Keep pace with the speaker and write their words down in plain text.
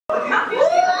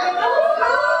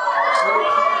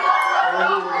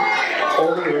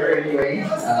Oliur, anyway.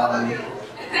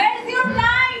 Where's your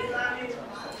life?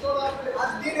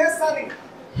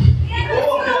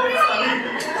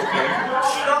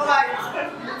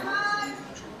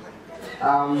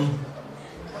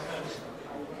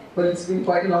 Well, it's been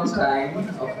quite a long time,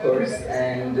 of course,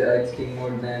 and it's been more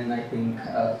than, I think,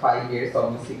 5 years,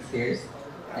 almost 6 years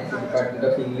at the Department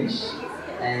of English.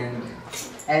 And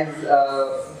as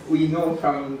we know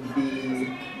from the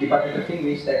Department of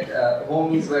English that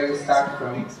home is where you start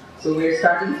from. So we're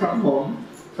starting from home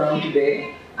from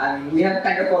today. And we have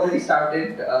kind of already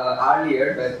started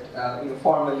earlier, but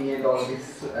formally and all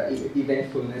this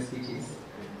eventfulness, which is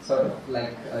sort of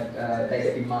like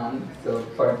a demand. So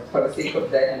for the sake of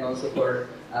that, and also for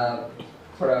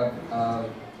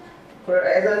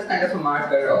as a kind of a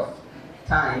marker of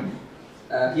time,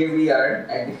 here we are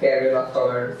at the farewell of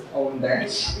our own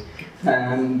batch,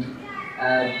 and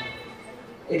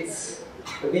it's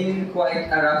been quite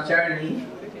a rough journey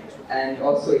and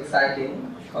also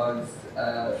exciting because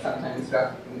sometimes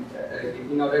rough,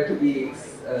 in order to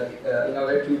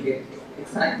get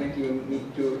excitement, you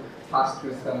need to pass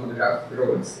through some of the rough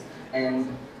roads.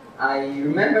 And I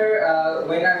remember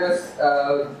when I first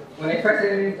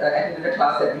attended a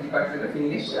class at the Department of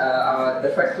English,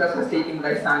 the first class was taken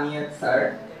by Saniyat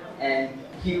sir, and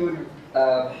he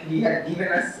had given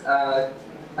us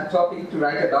a topic to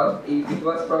write about. It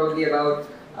was probably about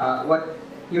what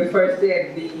your first day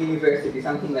at the university,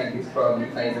 something like this, probably,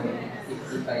 if I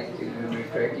still remember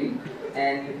it correctly.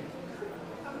 And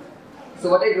so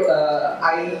what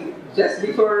I just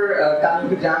before coming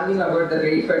to Jahangirnagar the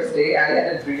very first day, I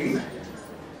had a dream,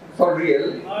 for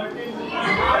real. No,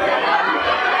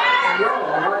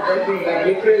 not that dream, a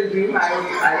literal dream. I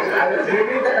was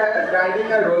dreaming that I was riding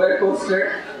a roller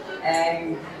coaster,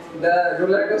 and the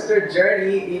roller coaster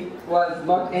journey, it was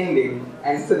not ending.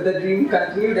 And so the dream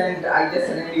continued, and I just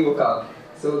suddenly woke up.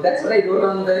 So that's what I wrote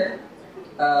on the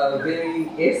very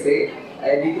essay.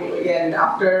 And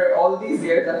after all these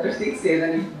years, after 6 years,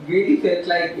 and it really felt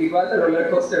like it was a roller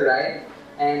coaster ride.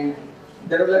 And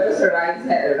the roller coaster ride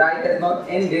has not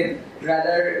ended.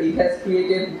 Rather, it has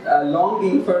created a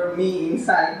longing for me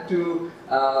inside to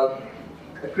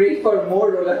crave for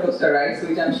more roller coaster rides,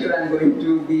 which I'm sure I'm going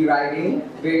to be riding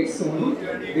very soon.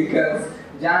 Because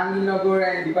Jahangirnagar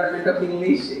and Department of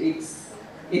English,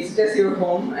 it's just your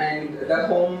home, and the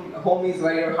home is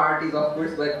where your heart is, of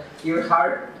course, but your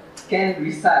heart can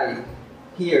reside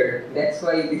here. That's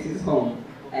why this is home,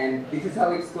 and this is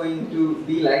how it's going to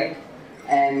be like.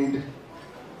 And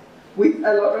with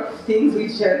a lot of things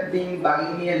which have been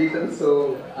bugging me a little.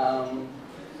 So,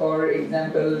 for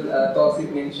example,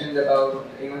 Tausif mentioned about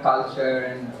culture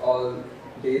and all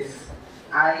this.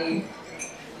 I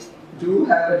do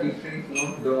have a different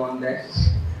note though on that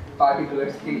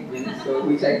particular statement, so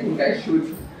which I think I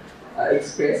should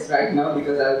express right now,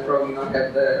 because I'll probably not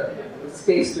have the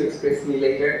space to express me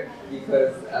later,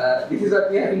 because this is what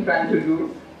we have been trying to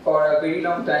do for a very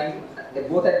long time,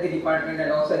 both at the department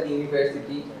and also at the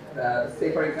university.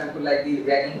 Say for example, like the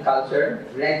ragging culture.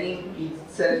 Ragging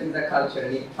itself is a culture,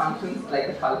 and it functions like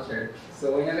a culture.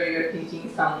 So whenever you're teaching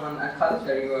someone a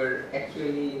culture, you are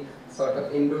actually sort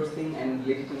of endorsing and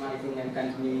legitimizing and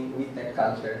continuing with that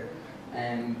culture.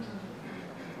 And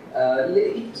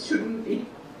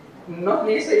not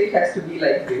necessarily it has to be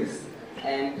like this.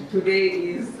 And today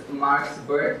is Mark's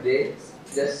birthday.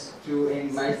 Just to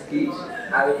end my speech,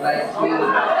 I would like to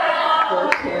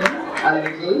quote him a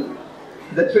little.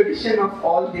 The tradition of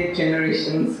all dead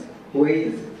generations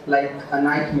weighs like a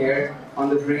nightmare on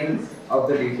the brains of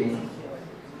the living.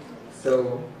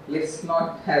 So let's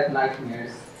not have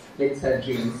nightmares, let's have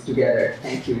dreams together.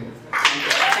 Thank you.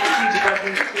 Thank you,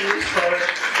 Department of English, for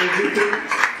everything,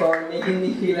 for making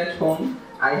me feel at home.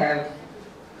 I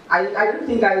don't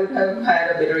think I would have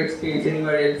had a better experience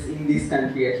anywhere else in this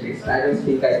country, at least. I don't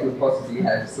think I could possibly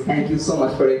have. So thank you so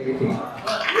much for everything.